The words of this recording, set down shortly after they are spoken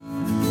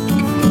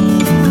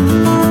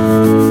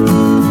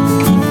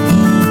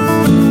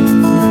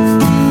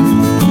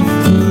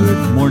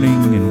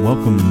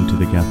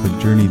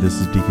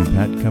This is Deacon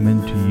Pat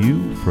coming to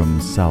you from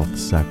South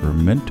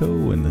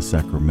Sacramento in the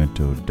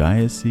Sacramento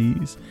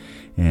Diocese.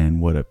 And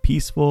what a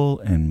peaceful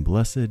and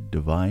blessed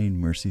Divine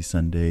Mercy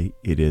Sunday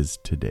it is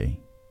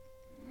today.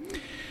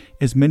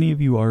 As many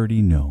of you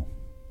already know,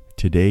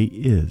 today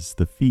is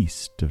the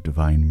Feast of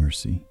Divine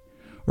Mercy,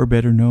 or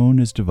better known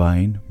as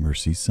Divine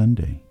Mercy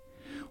Sunday,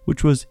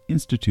 which was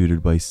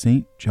instituted by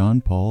St.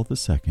 John Paul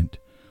II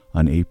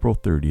on April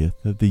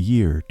 30th of the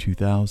year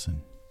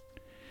 2000.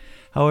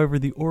 However,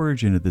 the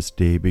origin of this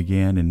day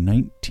began in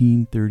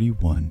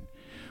 1931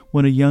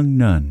 when a young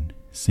nun,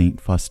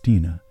 St.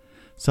 Faustina,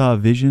 saw a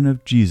vision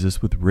of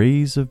Jesus with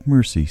rays of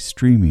mercy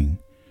streaming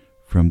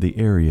from the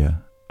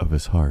area of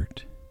his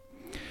heart.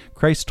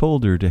 Christ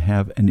told her to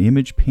have an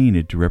image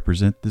painted to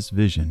represent this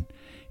vision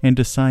and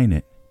to sign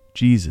it,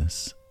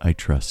 "Jesus, I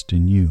trust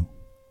in you."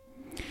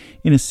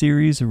 In a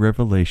series of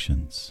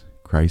revelations,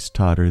 Christ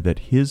taught her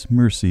that his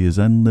mercy is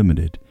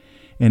unlimited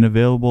and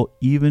available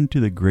even to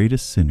the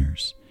greatest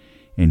sinners,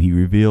 and he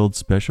revealed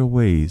special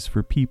ways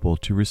for people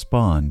to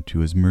respond to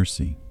his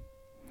mercy.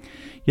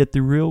 Yet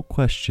the real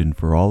question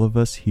for all of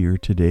us here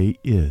today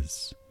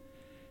is,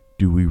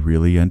 do we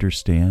really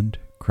understand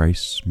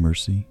Christ's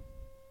mercy?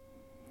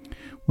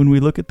 When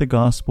we look at the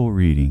gospel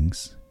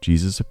readings,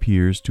 Jesus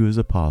appears to his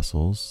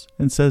apostles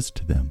and says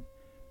to them,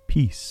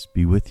 "Peace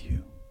be with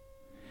you."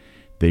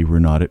 They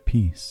were not at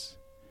peace.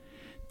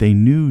 They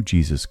knew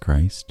Jesus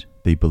Christ,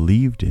 they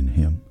believed in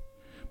him,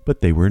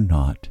 but they were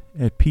not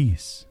at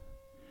peace.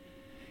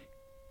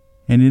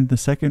 And in the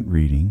second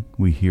reading,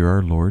 we hear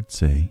our Lord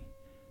say,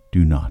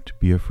 "Do not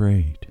be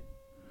afraid."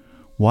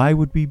 Why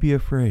would we be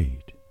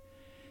afraid?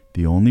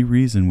 The only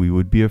reason we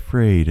would be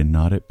afraid and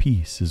not at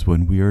peace is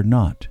when we are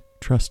not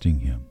trusting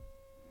him.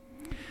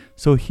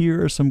 So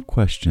here are some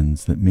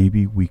questions that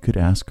maybe we could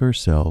ask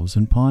ourselves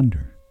and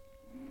ponder.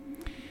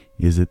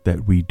 Is it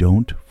that we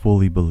don't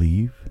fully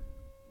believe?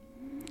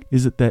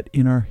 Is it that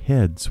in our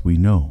heads we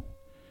know,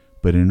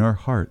 but in our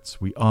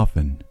hearts we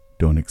often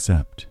don't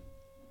accept?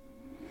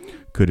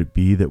 Could it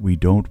be that we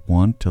don't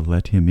want to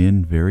let him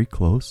in very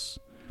close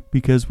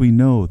because we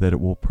know that it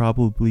will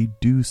probably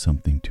do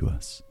something to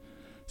us,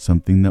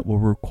 something that will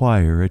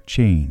require a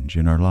change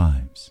in our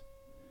lives?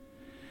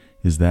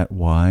 Is that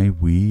why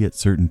we at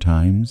certain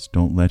times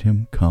don't let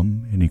him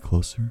come any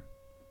closer?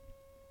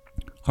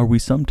 Are we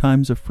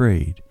sometimes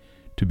afraid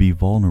to be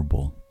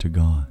vulnerable to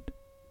God?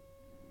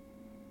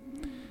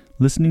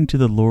 Listening to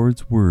the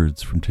Lord's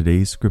words from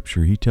today's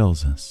scripture, he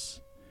tells us,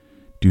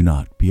 "Do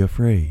not be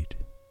afraid.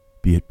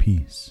 Be at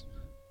peace."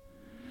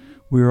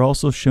 We are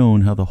also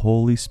shown how the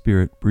Holy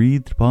Spirit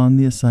breathed upon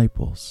the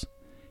disciples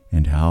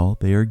and how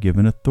they are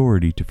given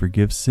authority to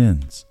forgive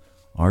sins,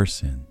 our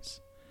sins.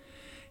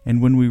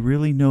 And when we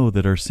really know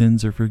that our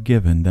sins are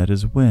forgiven, that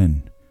is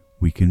when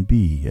we can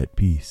be at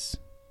peace.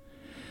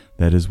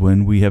 That is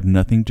when we have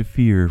nothing to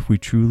fear if we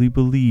truly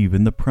believe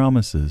in the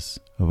promises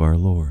of our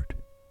Lord.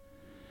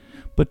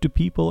 But do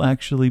people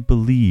actually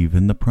believe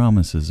in the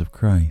promises of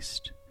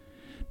Christ?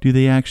 Do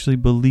they actually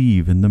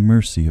believe in the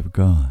mercy of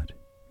God?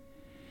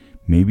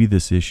 Maybe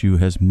this issue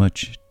has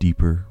much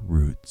deeper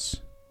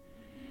roots.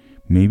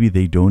 Maybe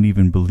they don't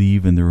even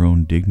believe in their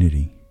own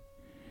dignity.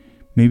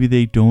 Maybe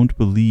they don't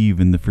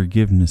believe in the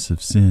forgiveness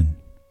of sin.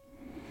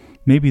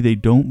 Maybe they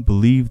don't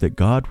believe that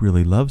God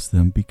really loves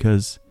them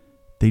because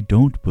they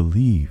don't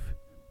believe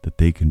that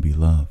they can be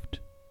loved.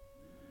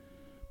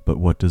 But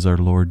what does our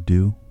Lord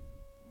do?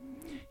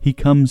 He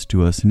comes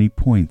to us and he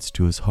points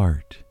to his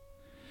heart.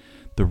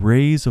 The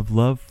rays of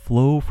love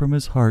flow from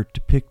his heart,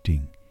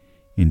 depicting,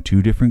 in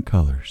two different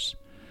colors,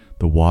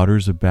 the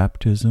waters of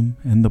baptism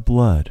and the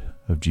blood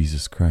of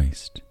Jesus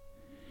Christ.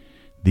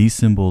 These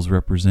symbols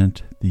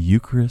represent the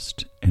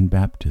Eucharist and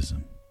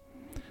baptism,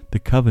 the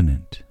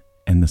covenant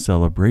and the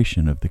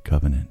celebration of the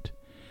covenant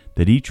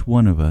that each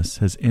one of us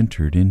has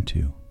entered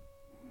into.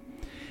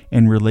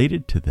 And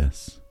related to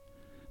this,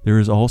 there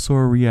is also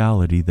a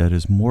reality that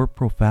is more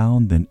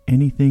profound than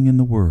anything in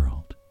the world.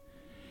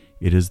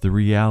 It is the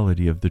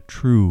reality of the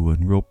true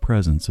and real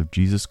presence of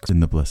Jesus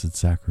in the Blessed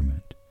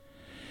Sacrament,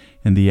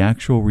 and the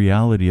actual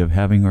reality of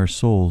having our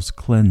souls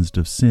cleansed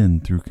of sin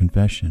through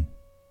confession.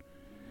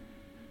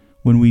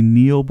 When we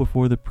kneel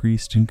before the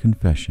priest in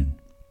confession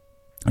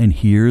and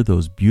hear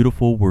those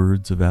beautiful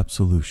words of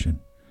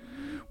absolution,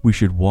 we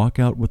should walk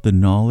out with the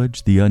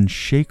knowledge, the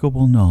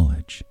unshakable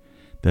knowledge,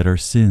 that our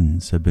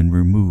sins have been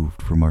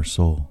removed from our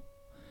soul.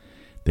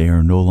 They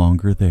are no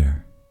longer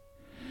there.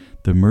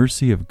 The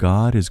mercy of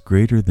God is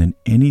greater than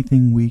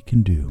anything we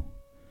can do.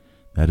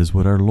 That is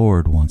what our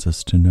Lord wants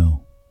us to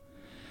know,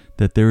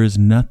 that there is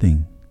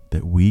nothing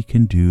that we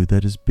can do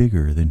that is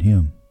bigger than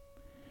him.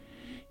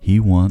 He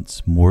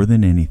wants more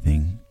than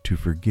anything to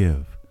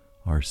forgive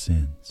our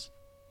sins.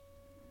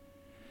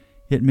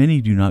 Yet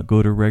many do not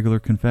go to regular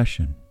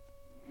confession,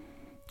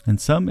 and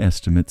some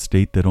estimates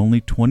state that only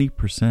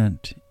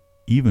 20%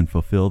 even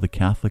fulfill the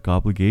Catholic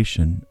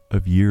obligation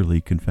of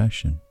yearly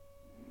confession.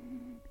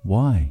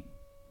 Why?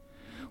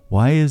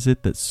 Why is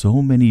it that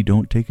so many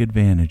don't take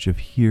advantage of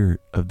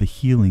the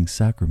healing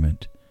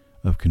sacrament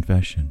of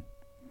confession?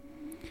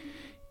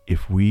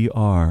 if we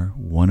are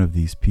one of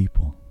these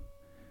people,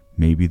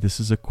 maybe this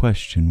is a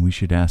question we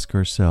should ask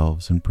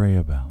ourselves and pray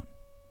about.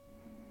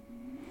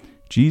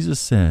 Jesus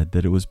said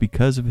that it was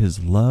because of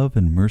his love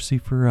and mercy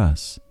for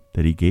us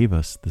that he gave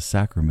us the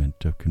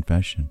sacrament of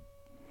confession.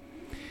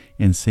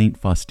 And St.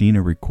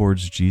 Faustina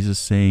records Jesus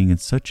saying in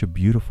such a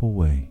beautiful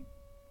way,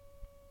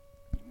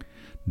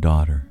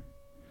 "Daughter,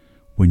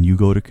 when you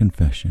go to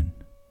confession,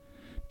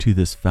 to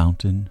this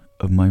fountain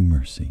of my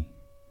mercy,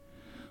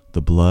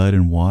 the blood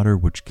and water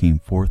which came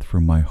forth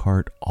from my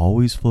heart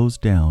always flows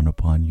down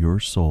upon your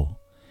soul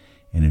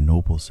and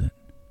ennobles it.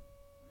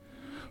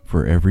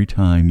 For every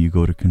time you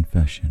go to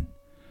confession,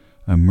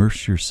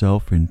 immerse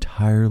yourself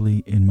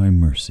entirely in my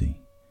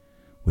mercy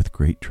with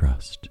great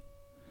trust,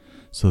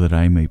 so that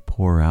I may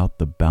pour out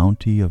the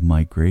bounty of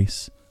my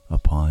grace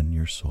upon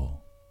your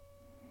soul.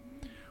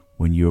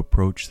 When you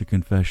approach the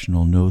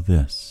confessional, know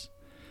this,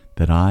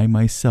 that I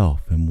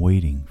myself am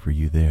waiting for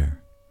you there.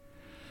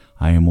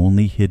 I am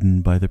only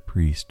hidden by the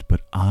priest,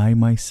 but I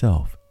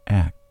myself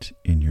act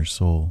in your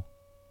soul.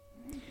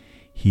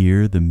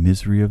 Here the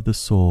misery of the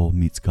soul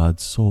meets God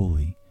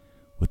solely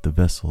with the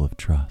vessel of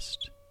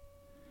trust.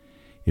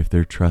 If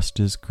their trust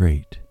is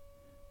great,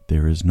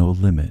 there is no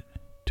limit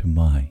to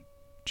my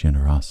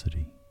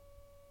generosity."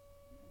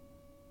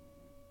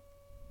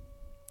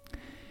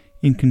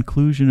 In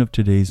conclusion of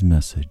today's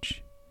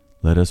message,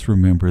 let us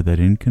remember that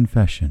in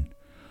confession,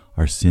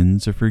 our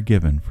sins are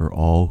forgiven for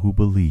all who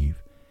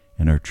believe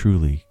and are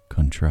truly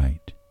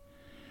contrite.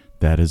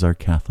 That is our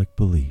Catholic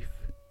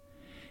belief.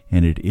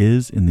 And it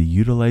is in the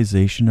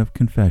utilization of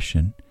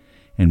confession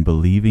and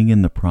believing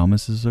in the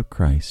promises of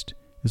Christ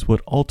is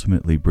what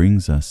ultimately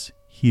brings us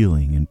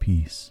healing and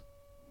peace.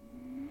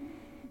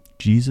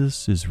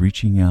 Jesus is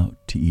reaching out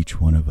to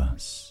each one of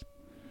us.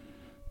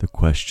 The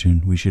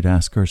question we should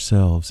ask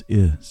ourselves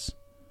is,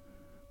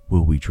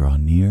 will we draw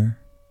near,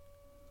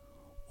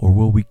 or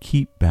will we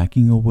keep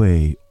backing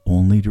away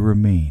only to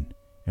remain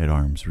at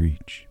arm's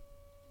reach?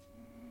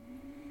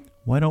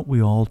 Why don't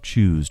we all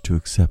choose to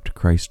accept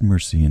Christ's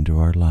mercy into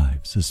our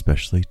lives,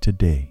 especially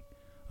today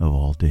of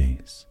all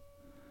days?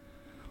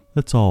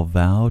 Let's all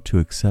vow to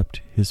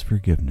accept his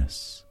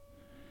forgiveness,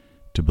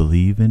 to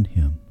believe in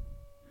him,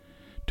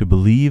 to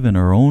believe in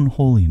our own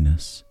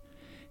holiness,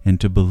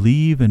 and to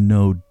believe and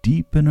know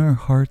deep in our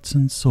hearts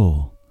and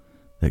soul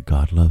that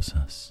God loves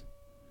us,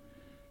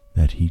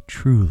 that he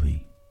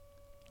truly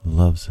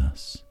loves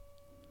us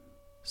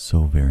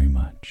so very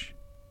much.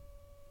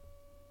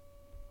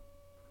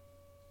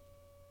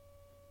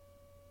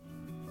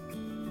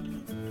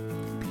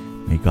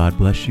 May God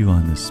bless you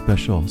on this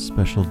special,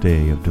 special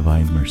day of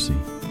divine mercy.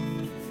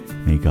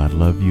 May God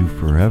love you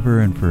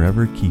forever and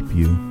forever keep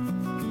you,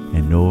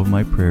 and know of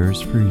my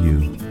prayers for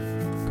you.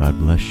 God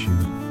bless you.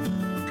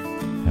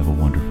 Have a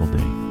wonderful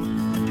day.